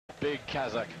big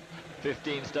Kazakh,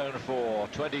 15 stone 4,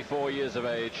 24 years of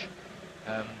age,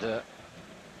 and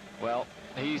well,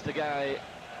 he's the guy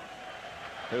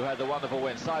who had the wonderful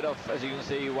win. Saidov, as you can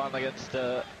see, won against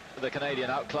the Canadian,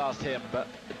 outclassed him, but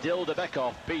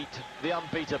Dildabek beat the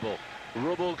unbeatable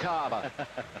Rubalcaba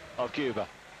of Cuba.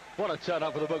 What a turn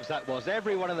up for the books that was.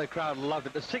 Everyone in the crowd loved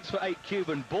it. The 6'8"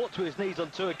 Cuban brought to his knees on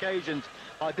 2 occasions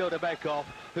by Dildabek,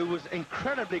 who was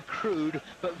incredibly crude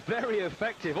but very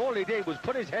effective. All he did was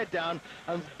put his head down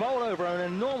and bowl over an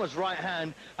enormous right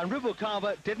hand, and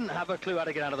Rubalcaba didn't have a clue how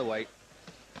to get out of the way.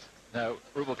 No,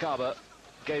 Rubalcaba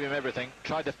gave him everything,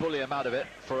 tried to bully him out of it.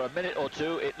 For a minute or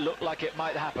two, it looked like it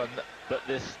might happen, but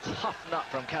this tough nut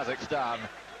from Kazakhstan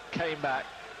came back,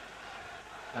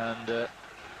 and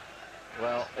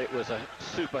well, it was a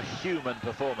superhuman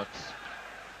performance.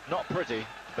 Not pretty,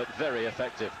 but very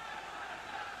effective.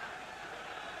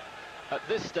 At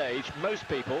this stage, most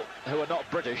people who are not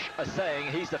British are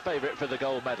saying he's the favourite for the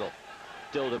gold medal,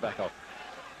 Dildabek.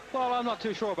 Well, I'm not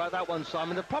too sure about that one,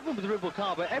 Simon. The problem with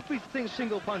Rubalcaba, everything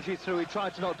single punch he threw, he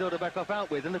tried to knock Dildabek out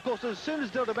with. And of course, as soon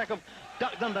as Dildabek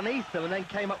ducked underneath them and then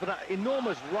came up with that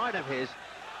enormous right of his,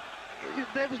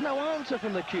 there was no answer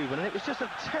from the Cuban, and it was just a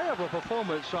terrible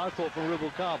performance, I thought, from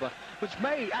Rubalcaba, which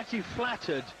may actually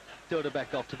flattered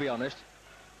Dildabek, to be honest.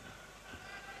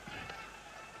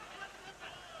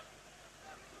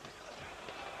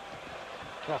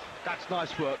 Oh, that's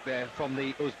nice work there from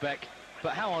the Uzbek,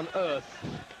 but how on earth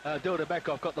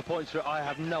Dildabek got the points through, I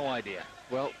have no idea.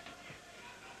 Well,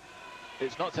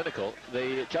 it's not cynical.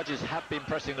 The judges have been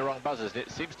pressing the wrong buzzers, and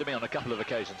it seems to me on a couple of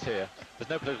occasions here.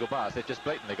 There's no political bias, they've just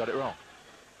blatantly got it wrong.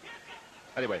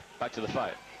 Anyway, back to the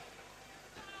fight.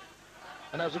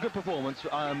 And that was a good performance,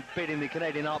 beating the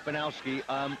Canadian Art Banowski,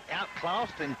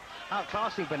 outclassing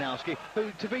Banowski,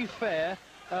 who, to be fair,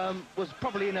 was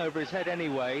probably in over his head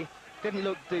anyway. Didn't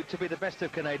look to be the best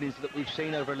of Canadians that we've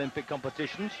seen over Olympic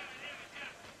competitions.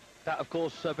 That, of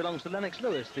course, belongs to Lennox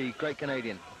Lewis, the great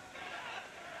Canadian.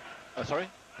 Sorry?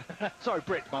 Sorry,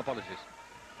 Brit, my apologies.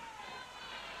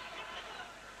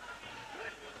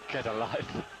 Get a life.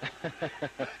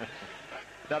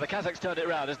 Now the Kazakh's turned it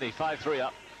round, isn't he? 5-3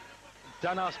 up.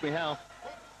 Don't ask me how.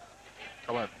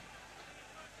 I won't.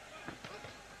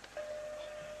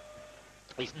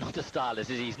 He's not a stylist,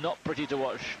 is he? He's not pretty to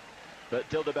watch. But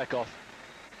Dildabek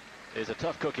is a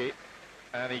tough cookie,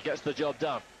 and he gets the job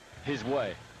done his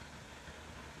way.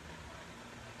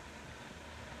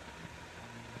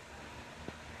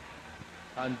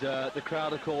 And the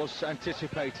crowd, of course,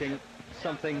 anticipating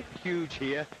something huge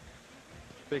here,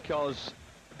 because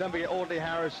don't forget, Audley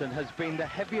Harrison has been the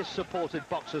heaviest supported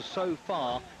boxer so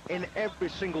far in every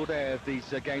single day of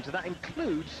these games, and that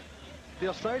includes the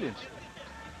Australians.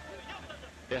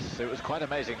 Yes, it was quite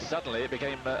amazing. Suddenly it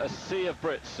became a sea of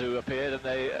Brits who appeared, and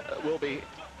they will be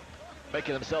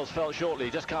making themselves felt shortly.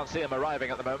 You just can't see them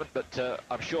arriving at the moment, but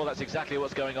I'm sure that's exactly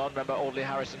what's going on. Remember, Audley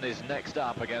Harrison is next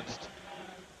up against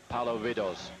Paulo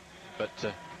Vidos, but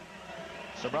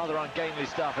some rather ungainly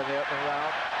stuff in the opening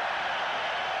round.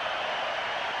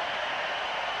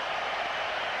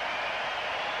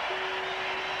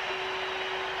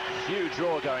 Huge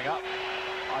roar going up.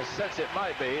 I sense it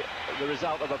might be the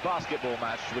result of a basketball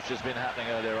match which has been happening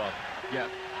earlier on. Yeah,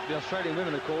 the Australian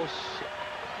women, of course,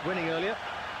 winning earlier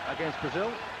against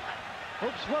Brazil.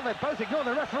 Oops, well, they both ignore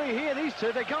the referee here, these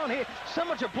two. They can't hear so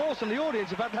much applause from the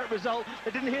audience about that result,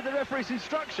 they didn't hear the referee's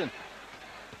instruction.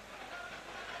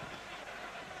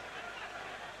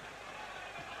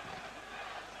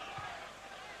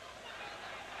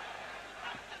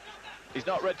 He's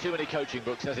not read too many coaching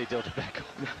books, has he, Dildabek?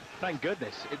 Thank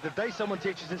goodness. The day someone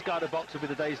teaches this guy to box will be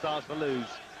the day he starts to lose.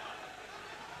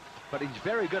 But he's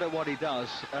very good at what he does.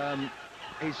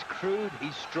 He's crude,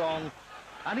 he's strong,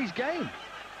 and he's game.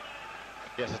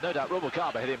 Yes, there's no doubt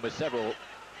Rubalcaba hit him with several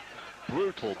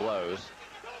brutal blows,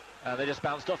 and they just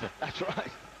bounced off him. That's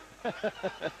right.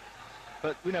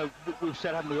 But, you know, we've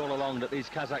said, haven't we, all along, that these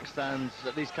Kazakhs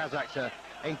are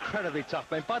incredibly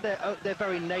tough men by their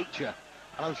very nature.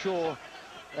 And I'm sure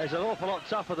there's an awful lot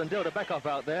tougher than Dildabek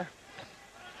out there.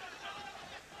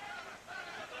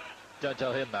 Don't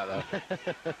tell him that,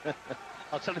 though.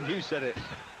 I'll tell him you said it.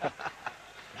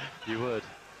 You would.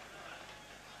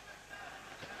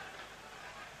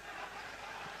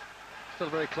 Still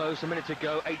very close, a minute to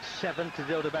go, 8-7 to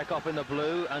Dildabek in the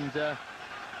blue, and the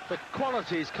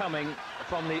quality is coming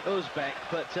from the Uzbek,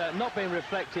 but not being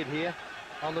reflected here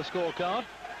on the scorecard.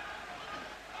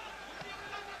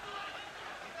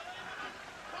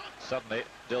 Suddenly,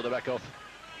 Dildabek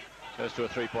goes to a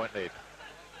 3-point lead.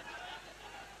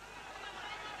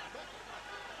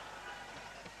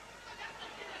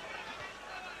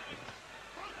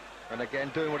 And And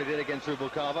again, doing what he did against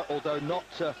Rubalcaba, although not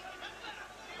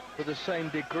with the same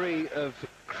degree of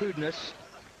crudeness.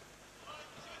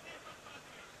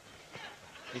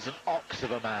 He's an ox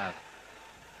of a man.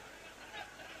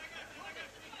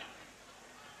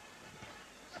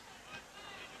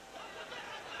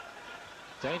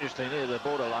 Dangerously near the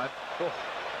borderline. Oh.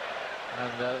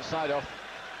 And Saidov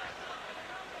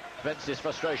vents his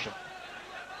frustration.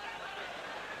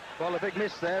 Well, a big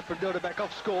miss there from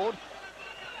Dildabek, scored.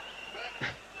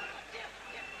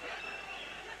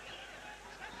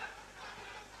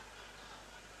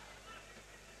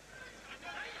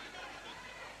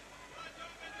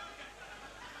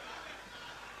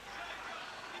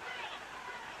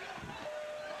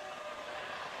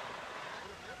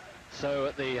 So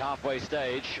at the halfway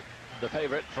stage, the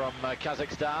favourite from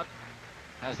Kazakhstan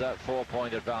has that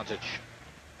 4-point advantage.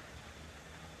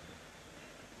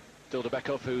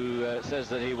 Dildabekov, who says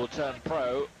that he will turn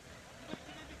pro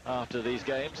after these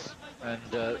games, and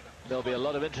there'll be a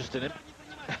lot of interest in him.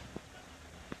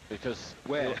 Because...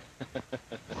 Where?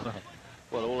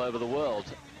 Well, all over the world.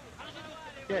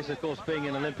 Yes, of course, being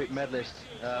an Olympic medalist.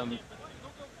 And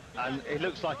it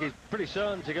looks like he's pretty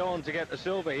certain to go on to get a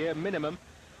silver here, minimum.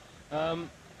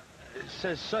 It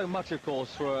says so much, of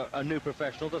course, for a new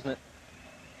professional, doesn't it?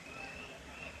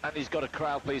 And he's got a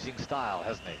crowd-pleasing style,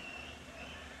 hasn't he?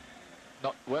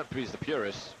 Won't please the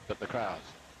purists, but the crowds.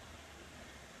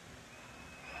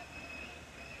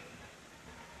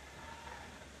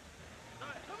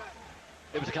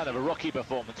 It was a kind of a rocky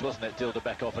performance, wasn't it,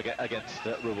 Dildabekov against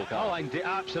Rubalcaba? Oh,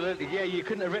 absolutely. Yeah, you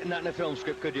couldn't have written that in a film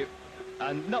script, could you?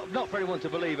 And not for anyone to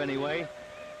believe, anyway.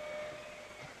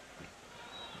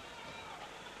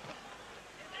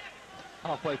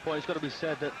 Halfway point, it's got to be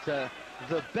said that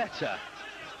the better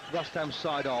Rustam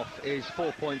Saidov is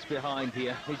 4 points behind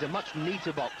here. He's a much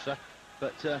neater boxer,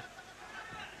 but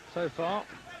so far,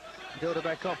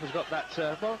 Dildabekov has got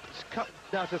that, well, it's cut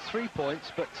down to 3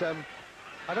 points, but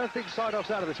I don't think Saidov's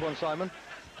out of this one, Simon.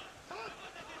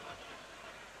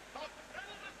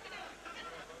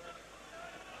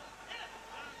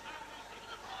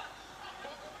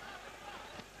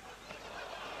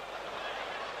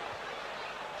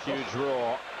 Huge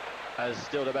roar as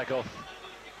Dildabekov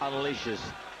unleashes.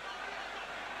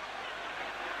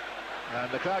 And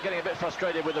the crowd getting a bit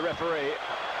frustrated with the referee.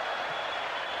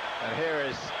 And here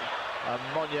is a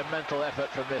monumental effort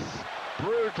from this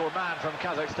brutal man from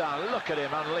Kazakhstan. Look at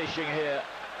him unleashing here.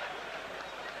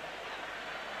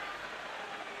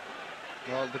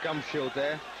 Well, the gum shield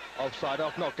there, offside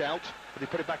off, knocked out, but he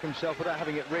put it back himself without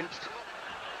having it rinsed.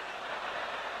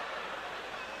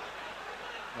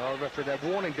 Well, the referee there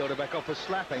warning Dildabekov for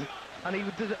slapping, and he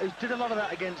did a lot of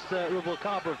that against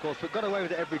Rubalcaba, of course, but got away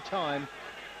with it every time.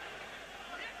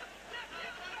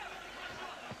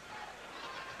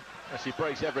 Yes, he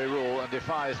breaks every rule and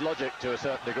defies logic to a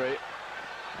certain degree.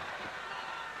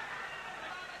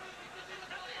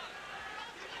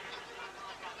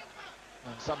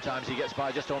 And sometimes he gets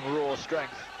by just on raw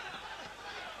strength.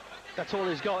 That's all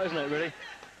he's got, isn't it, really?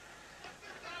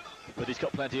 But he's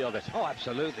got plenty of it. Oh,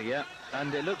 absolutely, yeah.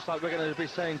 And it looks like we're going to be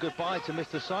saying goodbye to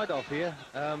Mr. Saidov here.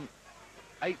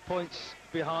 8 points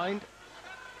behind.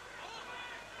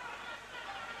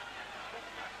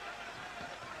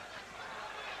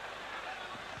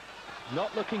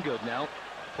 Not looking good now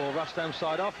for Rustam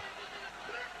Saidov.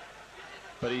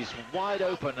 But he's wide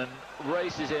open and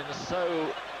races in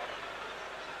so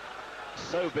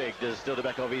big, does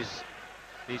Dildabekov.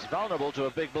 He's vulnerable to a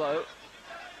big blow.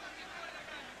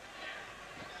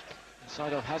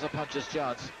 Saidov has a puncher's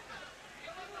chance.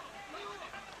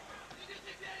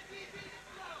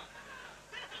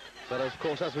 But of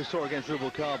course, as we saw against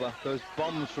Rubalcaba, those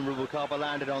bombs from Rubalcaba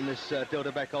landed on this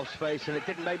Dildabekov's face, and it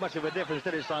didn't make much of a difference,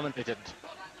 did it, Simon? It didn't.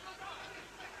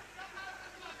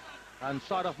 And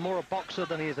Saidov more a boxer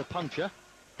than he is a puncher,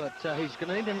 but he's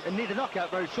going to need a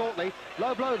knockout very shortly.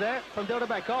 Low blow there from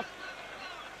Dildabekov.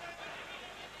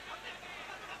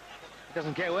 He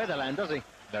doesn't care where they land, does he?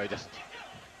 No, he doesn't.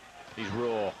 He's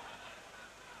raw.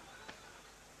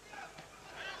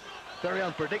 Very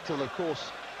unpredictable, of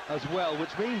course, as well, which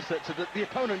means that the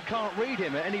opponent can't read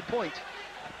him at any point.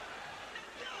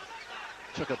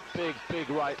 Took a big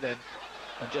right then,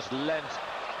 and just leant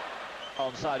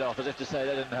on Saidov as if to say,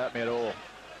 that didn't hurt me at all.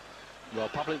 Well,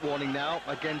 public warning now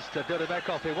against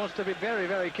Dildabekov. He wants to be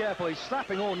very careful. He's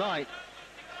slapping all night,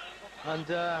 and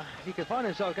he can find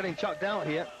himself getting chucked out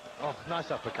here. Oh, nice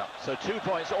uppercut. So 2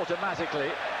 points automatically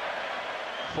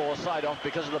for Saidov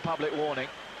because of the public warning.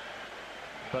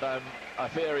 But I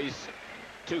fear he's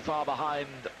too far behind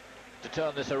to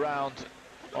turn this around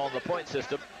on the point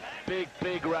system.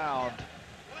 Big round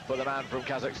for the man from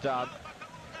Kazakhstan.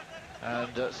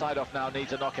 And Saidov now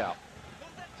needs a knockout.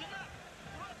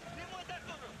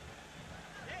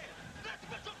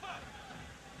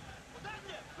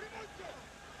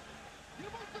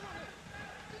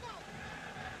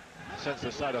 Sense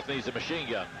that Saidov needs a machine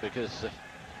gun, because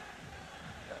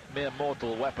mere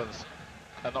mortal weapons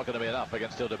are not going to be enough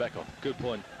against Dildabekov. Good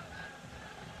point.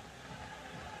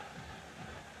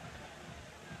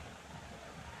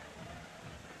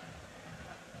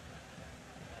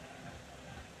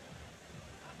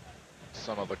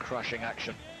 Some of the crushing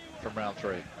action from round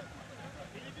 3.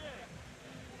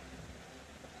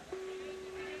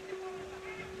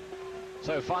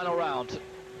 So final round,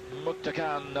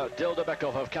 Mukhtarkhan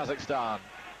Dildabekov of Kazakhstan,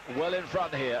 well in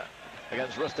front here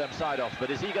against Rustam Saidov,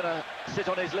 but is he going to sit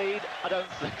on his lead? I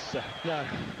don't think so. No,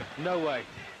 no way.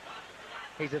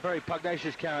 He's a very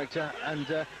pugnacious character, and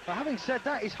having said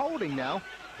that, he's holding now.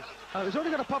 He's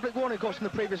already got a public warning, of course, in the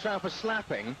previous round for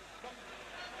slapping,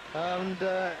 and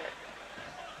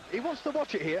he wants to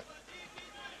watch it here.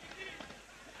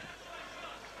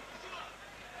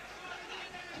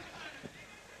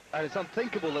 And it's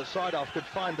unthinkable that Saidov could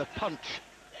find the punch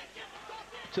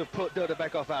to put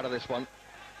Dildabekov out of this one.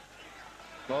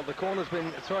 Well, the corner's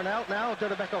been thrown out now.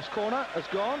 Dildabekov's corner has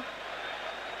gone.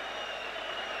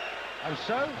 And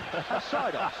so, has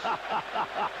Saidov.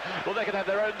 Well, they can have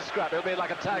their own scrap. It'll be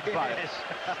like a tag fight. Yes.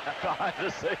 Behind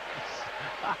the scenes.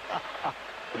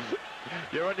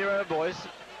 You're on your own, boys.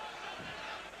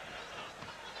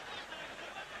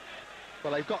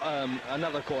 Well, they've got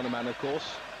another corner man, of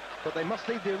course, but they must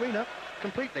leave the arena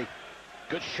completely.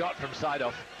 Good shot from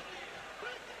Saidov.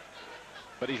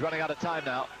 But he's running out of time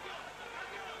now.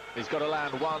 He's got to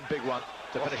land one big one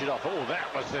to finish it off. Oh,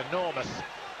 that was enormous.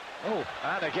 Oh,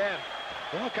 and again.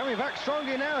 Well, coming back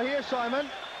strongly now here, Simon.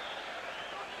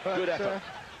 But, good effort.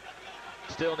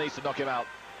 Still needs to knock him out.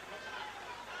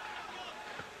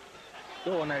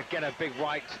 Oh, and get a big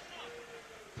right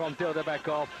from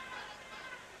Dildabekov.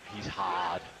 He's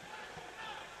hard.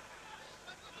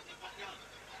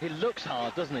 He looks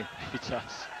hard, doesn't he? He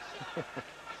does.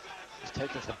 He's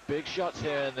taken some big shots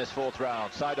here in this 4th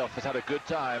round. Saidov has had a good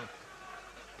time.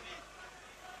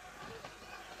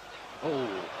 Oh.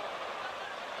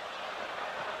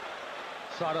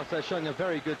 Saidov there showing a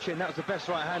very good chin. That was the best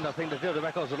right hand I think that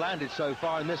Dildabekov's have landed so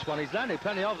far in this one. He's landed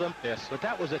plenty of them. Yes. But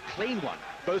that was a clean one.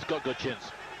 Both got good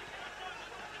chins.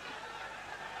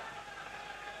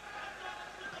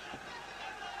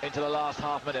 Into the last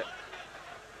half minute.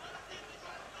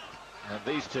 And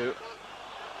these two.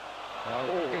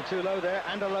 Looking too low there,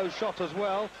 and a low shot as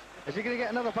well. Is he going to get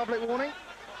another public warning?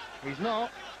 He's not.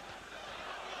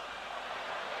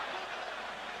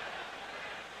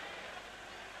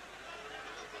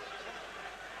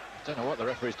 I don't know what the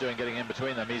referee's doing getting in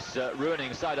between them. He's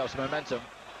ruining Saidov's momentum.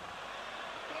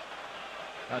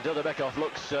 And Dildabekov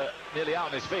looks nearly out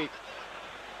on his feet.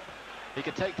 He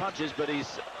can take punches, but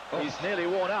he's nearly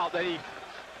worn out. Then he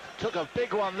took a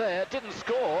big one there, didn't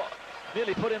score,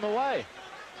 nearly put him away.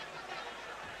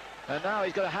 And now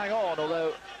he's got to hang on,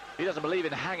 although he doesn't believe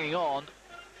in hanging on,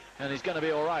 and he's going to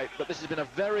be all right. But this has been a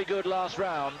very good last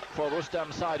round for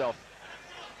Rustam Saidov.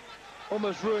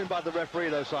 Almost ruined by the referee,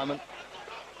 though, Simon.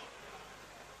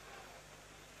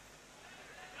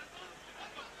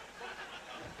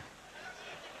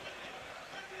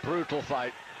 Brutal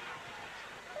fight.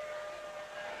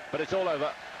 But it's all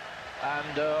over.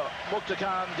 And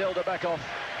Mukhtarkhan Dildabekov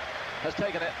has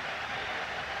taken it.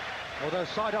 Although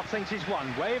Saidov thinks he's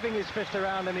won, waving his fist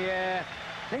around in the air,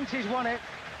 thinks he's won it.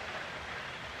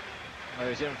 Well,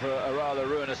 he's in for a rather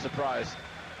ruinous surprise.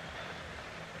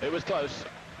 It was close.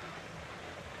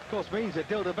 Of course, means that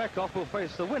Dildabekov will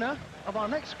face the winner of our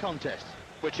next contest.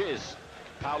 Which is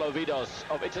Paolo Vidos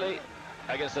of Italy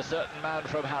against a certain man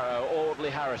from Harrow,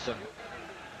 Audley Harrison.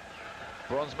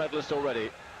 Bronze medalist already,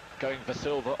 going for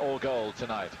silver or gold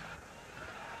tonight.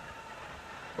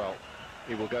 Well,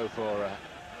 he will go for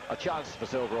a chance for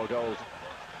silver or gold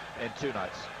in 2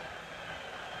 nights.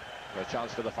 For a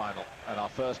chance for the final. And our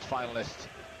first finalist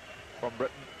from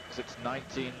Britain since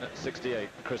 1968,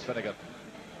 Chris Finnegan.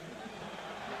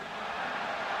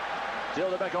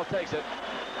 Dildabekov takes it.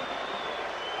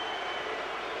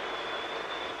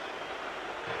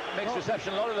 Mixed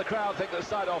reception. A lot of the crowd think that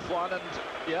Saidov won, and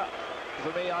yeah, for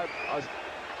me,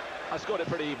 I scored it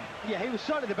pretty even. Yeah, he was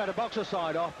certainly the better boxer,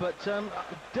 Saidov, but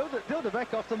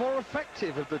Dildabekov the more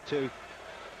effective of the two.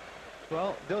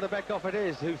 Well, Dildabekov it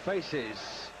is who faces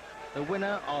the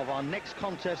winner of our next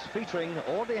contest featuring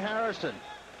Audley Harrison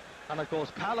and, of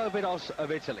course, Paolo Vidos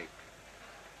of Italy.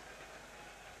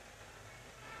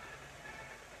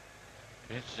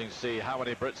 Interesting to see how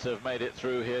many Brits have made it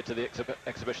through here to the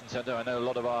exhibition centre. I know a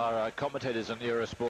lot of our commentators on Eurosport